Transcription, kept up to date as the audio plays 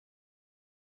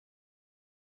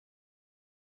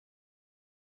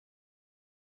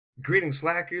Greetings,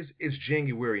 slackers. It's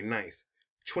January 9th,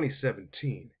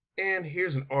 2017. And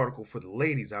here's an article for the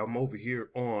ladies. I'm over here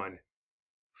on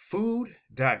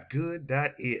food.good.is.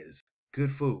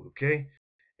 Good food, okay?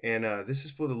 And this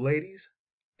is for the ladies.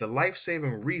 The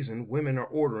life-saving reason women are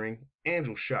ordering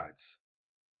angel shots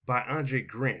by Andre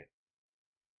Grant.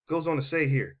 Goes on to say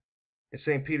here, in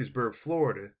St. Petersburg,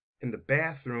 Florida, in the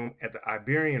bathroom at the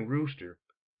Iberian Rooster,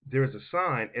 there is a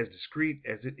sign as discreet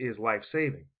as it is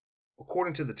life-saving.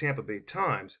 According to the Tampa Bay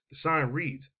Times, the sign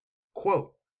reads,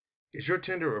 quote, "Is your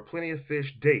tender or plenty of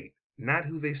fish date not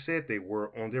who they said they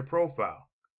were on their profile?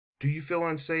 Do you feel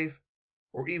unsafe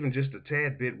or even just a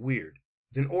tad bit weird?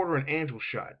 Then order an angel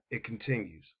shot," it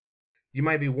continues. You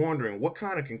might be wondering what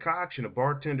kind of concoction a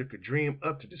bartender could dream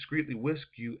up to discreetly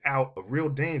whisk you out of real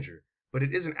danger, but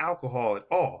it isn't alcohol at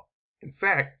all. In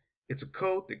fact, it's a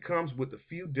code that comes with a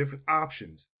few different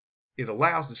options. It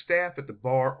allows the staff at the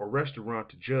bar or restaurant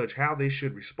to judge how they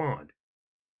should respond.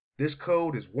 This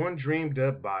code is one dreamed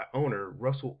up by owner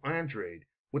Russell Andrade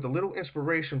with a little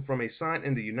inspiration from a sign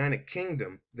in the United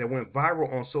Kingdom that went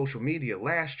viral on social media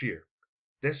last year.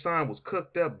 That sign was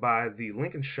cooked up by the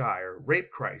Lincolnshire Rape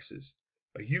Crisis,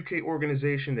 a UK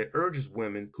organization that urges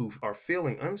women who are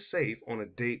feeling unsafe on a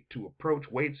date to approach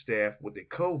waitstaff with a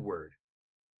code word.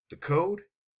 The code?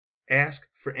 Ask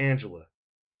for Angela.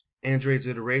 Andrade's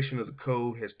iteration of the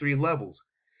code has 3 levels.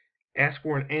 Ask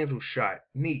for an angel shot,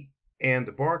 neat, and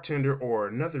the bartender or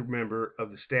another member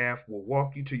of the staff will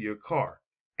walk you to your car.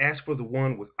 Ask for the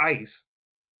one with ice,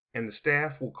 and the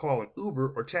staff will call an Uber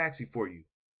or taxi for you.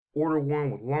 Order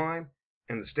one with lime,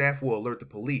 and the staff will alert the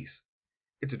police.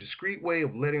 It's a discreet way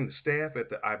of letting the staff at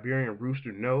the Iberian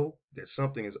Rooster know that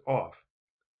something is off.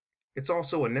 It's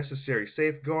also a necessary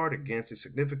safeguard against a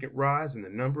significant rise in the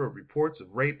number of reports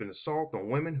of rape and assault on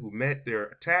women who met their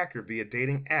attacker via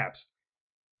dating apps.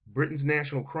 Britain's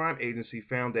National Crime Agency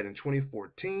found that in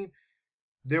 2014,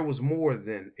 there was more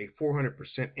than a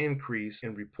 400% increase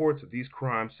in reports of these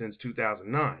crimes since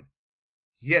 2009.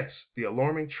 Yes, the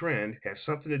alarming trend has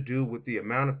something to do with the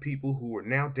amount of people who are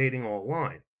now dating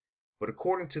online. But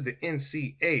according to the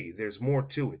NCA, there's more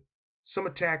to it. Some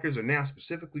attackers are now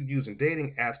specifically using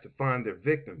dating apps to find their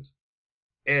victims.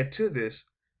 Add to this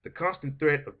the constant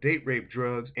threat of date rape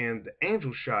drugs, and the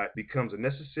angel shot becomes a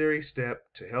necessary step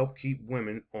to help keep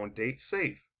women on dates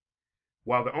safe.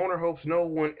 While the owner hopes no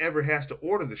one ever has to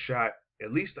order the shot,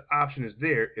 at least the option is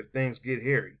there if things get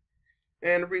hairy.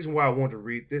 And the reason why I want to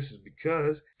read this is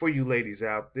because, for you ladies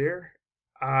out there,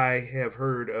 I have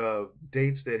heard of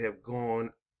dates that have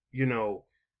gone,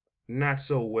 not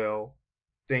so well.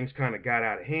 Things kind of got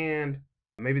out of hand.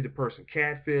 Maybe the person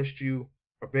catfished you,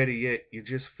 or better yet, you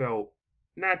just felt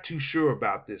not too sure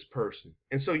about this person.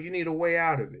 And so you need a way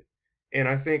out of it. And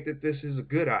I think that this is a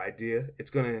good idea.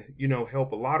 It's going to,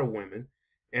 help a lot of women.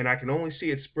 And I can only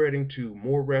see it spreading to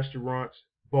more restaurants,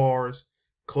 bars,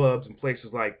 clubs, and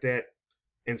places like that.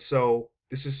 And so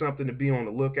this is something to be on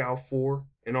the lookout for,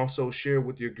 and also share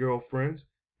with your girlfriends.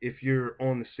 If you're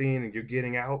on the scene and you're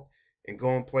getting out and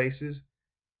going places,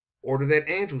 order that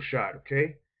angel shot,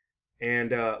 okay?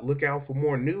 And look out for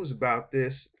more news about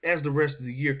this as the rest of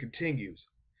the year continues.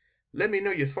 Let me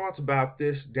know your thoughts about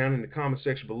this down in the comment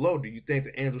section below. Do you think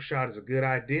the angel shot is a good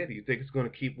idea? Do you think it's going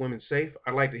to keep women safe?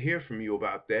 I'd like to hear from you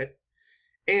about that.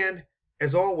 And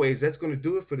as always, that's going to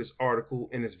do it for this article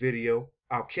in this video.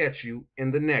 I'll catch you in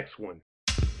the next one.